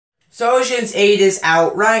So Ocean's 8 is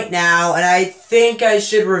out right now, and I think I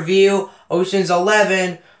should review Ocean's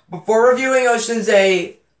 11 before reviewing Ocean's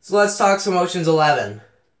 8. So let's talk some Ocean's 11.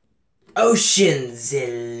 Ocean's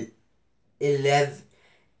 11.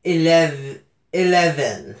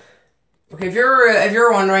 Okay, if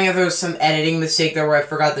you're wondering if there was some editing mistake there where I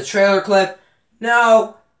forgot the trailer clip,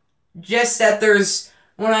 no, just that there's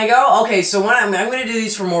when I go so when I'm gonna do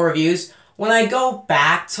these for more reviews. When I go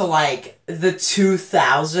back to like the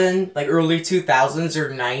 2000, like early 2000s or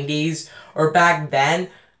 90s or back then,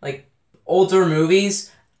 like older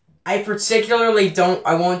movies, I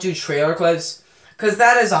won't do trailer clips because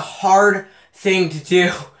that is a hard thing to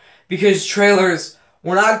do because trailers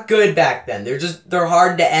were not good back then. They're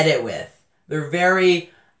hard to edit with. They're very,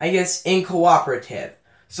 I guess, incooperative.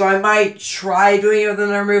 So I might try doing it within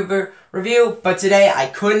a review, but today I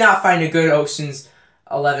could not find a good Ocean's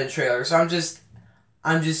 11 trailer, so I'm just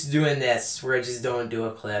doing this where I just don't do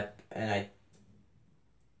a clip and I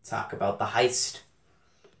talk about the heist.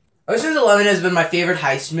 Ocean's 11 has been my favorite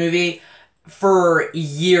heist movie for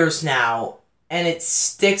years now, and it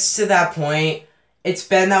sticks to that point. It's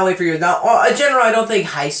been that way for years. Now, in general, I don't think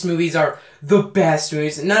heist movies are the best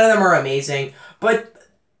movies. None of them are amazing, but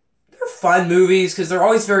they're fun movies because they're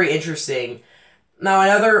always very interesting. Now,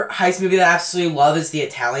 another heist movie that I absolutely love is The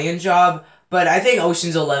Italian Job, but I think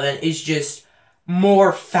Ocean's 11 is just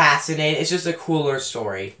more fascinating. It's just a cooler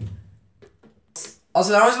story.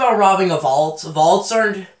 Also, that one's about robbing a vault. Vaults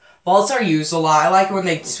are used a lot. I like when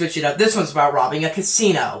they switch it up. This one's about robbing a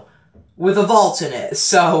casino with a vault in it,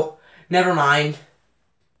 so never mind.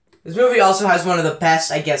 This movie also has one of the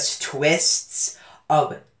best, I guess, twists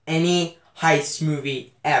of any heist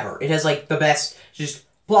movie ever. It has, like, the best, just,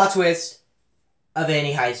 plot twist of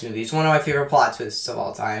any heist movie. It's one of my favorite plot twists of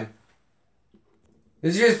all time.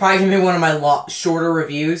 This is probably going to be one of my shorter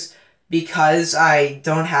reviews because I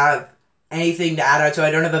don't have anything to add on to. I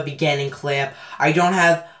don't have a beginning clip. I don't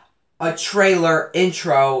have a trailer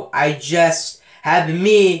intro. I just have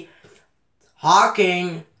me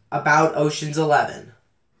talking about Ocean's 11.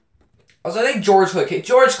 Also, I think George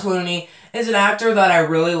Clooney is an actor that I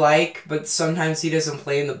really like, but sometimes he doesn't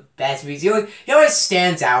play in the best movies. He always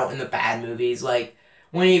stands out in the bad movies. Like,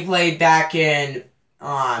 when he played back in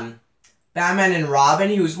Batman and Robin,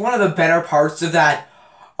 he was one of the better parts of that.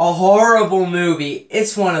 A horrible movie.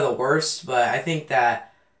 It's one of the worst, but I think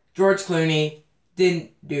that George Clooney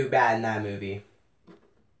didn't do bad in that movie.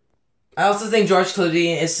 I also think George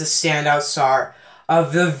Clooney is the standout star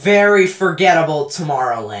of the very forgettable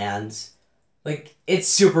Tomorrowland. Like, it's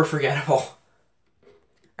super forgettable.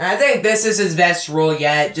 And I think this is his best role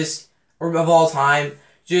yet, or of all time,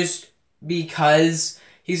 just because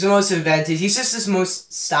he's the most inventive. He's just this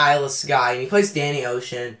most stylish guy, and he plays Danny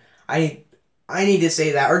Ocean. I need to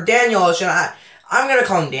say that. Or Daniel Ocean. I'm going to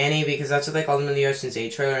call him Danny because that's what they called him in the Ocean's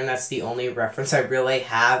 8 trailer, and that's the only reference I really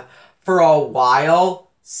have for a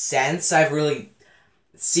while since I've really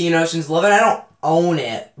seen Ocean's 11. I don't own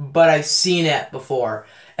it, but I've seen it before.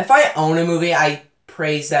 If I own a movie, I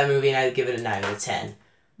praise that movie and I give it a 9 out of 10.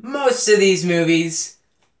 Most of these movies,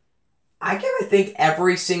 I give, I think,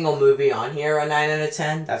 every single movie on here a 9 out of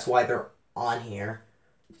 10. That's why they're on here.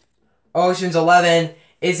 Ocean's 11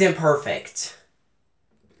 isn't perfect.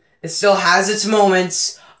 It still has its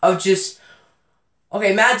moments of just...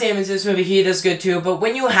 Okay, Matt Damon's in this movie, he does good too, but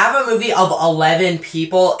when you have a movie of 11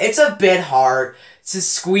 people, it's a bit hard to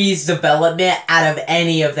squeeze development out of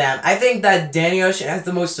any of them. I think that Danny Ocean has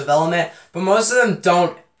the most development, but most of them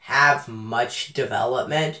don't have much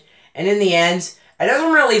development. And in the end, it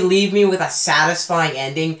doesn't really leave me with a satisfying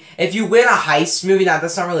ending. If you win a heist movie, now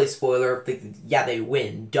that's not really a spoiler, yeah, they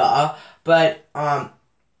win, duh. But,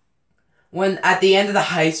 when at the end of the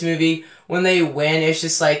heist movie, when they win, it's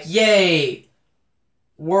just like, yay,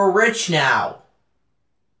 we're rich now.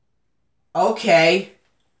 Okay.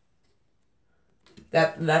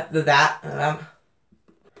 Guys, in the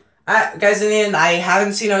end, I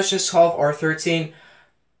haven't seen Ocean's 12 or 13,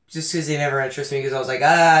 just because they never interest me, because I was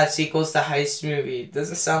like, sequels to heist movie,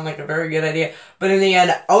 doesn't sound like a very good idea. But in the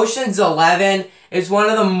end, Ocean's 11 is one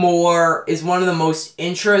of the most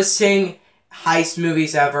interesting heist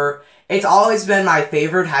movies ever. It's always been my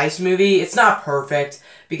favorite heist movie. It's not perfect,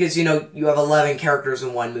 because, you have 11 characters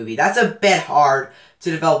in one movie. That's a bit hard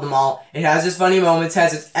to develop them all. It has its funny moments,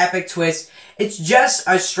 has its epic twist. It's just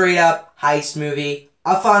a straight-up heist movie.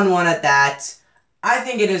 A fun one at that. I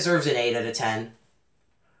think it deserves an 8 out of 10.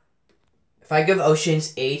 If I give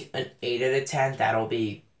Ocean's 8 an 8 out of 10, that'll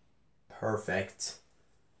be perfect.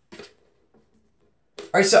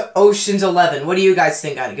 Alright, so Ocean's 11. What do you guys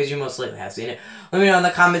think on it? Because you most likely have seen it. Let me know in the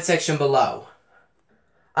comment section below.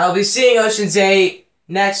 I'll be seeing Ocean's 8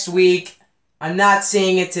 next week. I'm not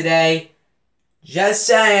seeing it today. Just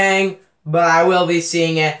saying. But I will be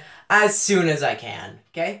seeing it as soon as I can.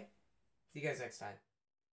 Okay? See you guys next time.